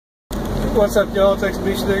What's up, y'all? It's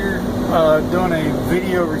Beach Digger doing a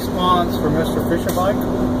video response for MrFisherbike.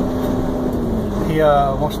 He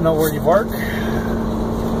wants to know where you work.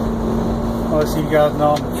 Most of you guys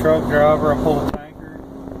know I'm a truck driver. I pull a tanker.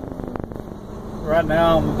 Right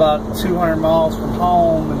now I'm about 200 miles from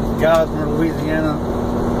home in Geismar, Louisiana.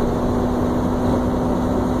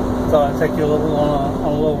 Thought I'd take you on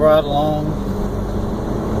a little ride along.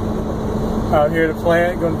 Out here at the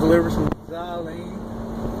plant, going to deliver some xylene.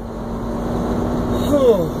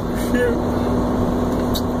 Oh, shoot.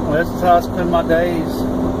 Well, this is how I spend my days.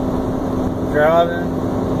 Driving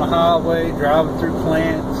on the highway, driving through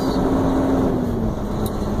plants.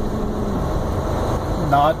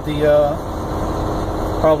 Not the,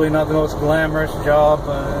 probably not the most glamorous job,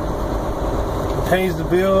 but it pays the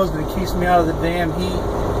bills, but it keeps me out of the damn heat.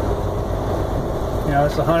 You know,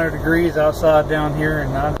 it's 100 degrees outside down here,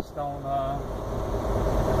 and I just don't, I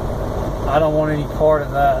don't want any part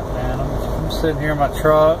of that, man. I'm sitting here in my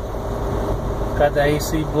truck, got the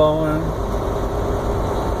AC blowing,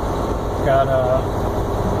 got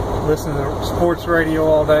listening to sports radio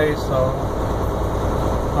all day, so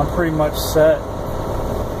I'm pretty much set.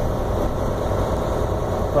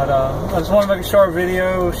 But I just want to make a short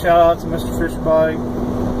video. Shout out to MrFisherbike,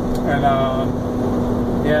 and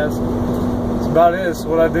yeah, that's about it. It's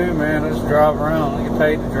what I do, man. I just drive around. I get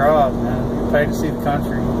paid to drive, man. I get paid to see the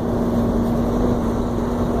country.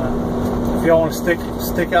 If y'all want to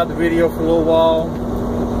stick out the video for a little while,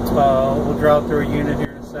 we'll drive through a unit here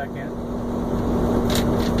in a second.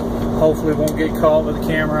 Hopefully won't get caught with the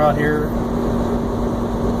camera out here.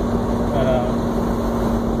 But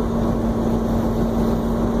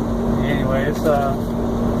anyway, it's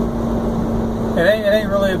it ain't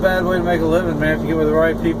really a bad way to make a living, man. If you get with the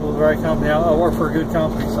right people, the right company. I work for a good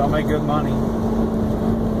company, so I make good money.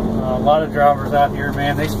 A lot of drivers out here,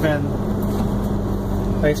 man, they spend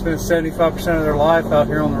 75% of their life out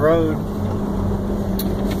here on the road,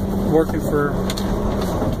 working for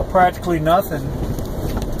practically nothing.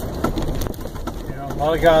 You know, a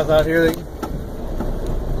lot of guys out here,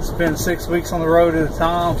 they spend 6 weeks on the road at a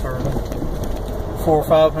time for $400 or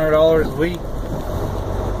 $500 a week.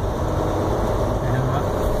 And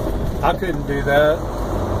I couldn't do that.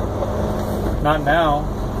 Not now. I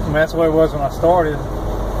mean, that's the way it was when I started.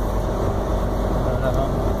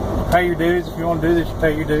 Pay your dues. If you want to do this, you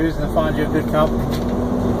pay your dues and then find you a good company.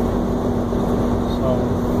 So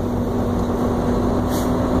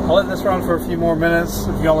I'll let this run for a few more minutes.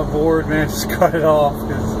 If y'all are bored, man, just cut it off,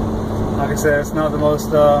 because like I said, it's not the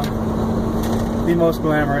most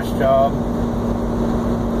glamorous job.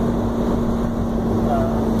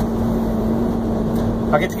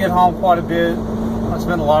 I get to get home quite a bit. I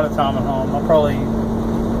spend a lot of time at home. I probably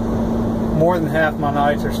more than half my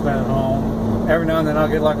nights are spent at home. Every now and then I'll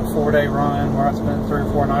get like a 4-day run where I spend 3 or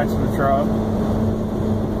 4 nights in the truck,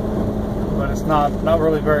 but it's not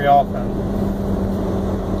really very often.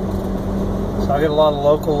 So I get a lot of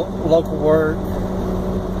local work,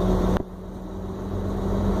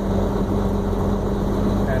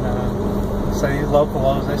 and so these local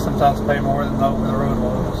loads, they sometimes pay more than the over the road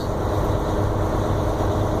loads.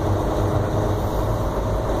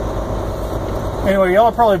 Anyway, y'all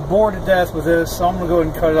are probably bored to death with this, so I'm going to go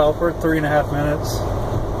ahead and cut it off. We're at 3.5 minutes.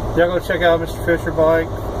 Y'all go check out MrFisherbike,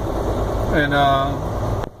 and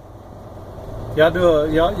y'all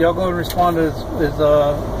go and respond to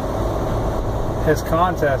his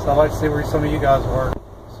contest. I'd like to see where some of you guys work.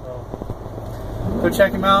 So go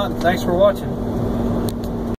check him out, and thanks for watching.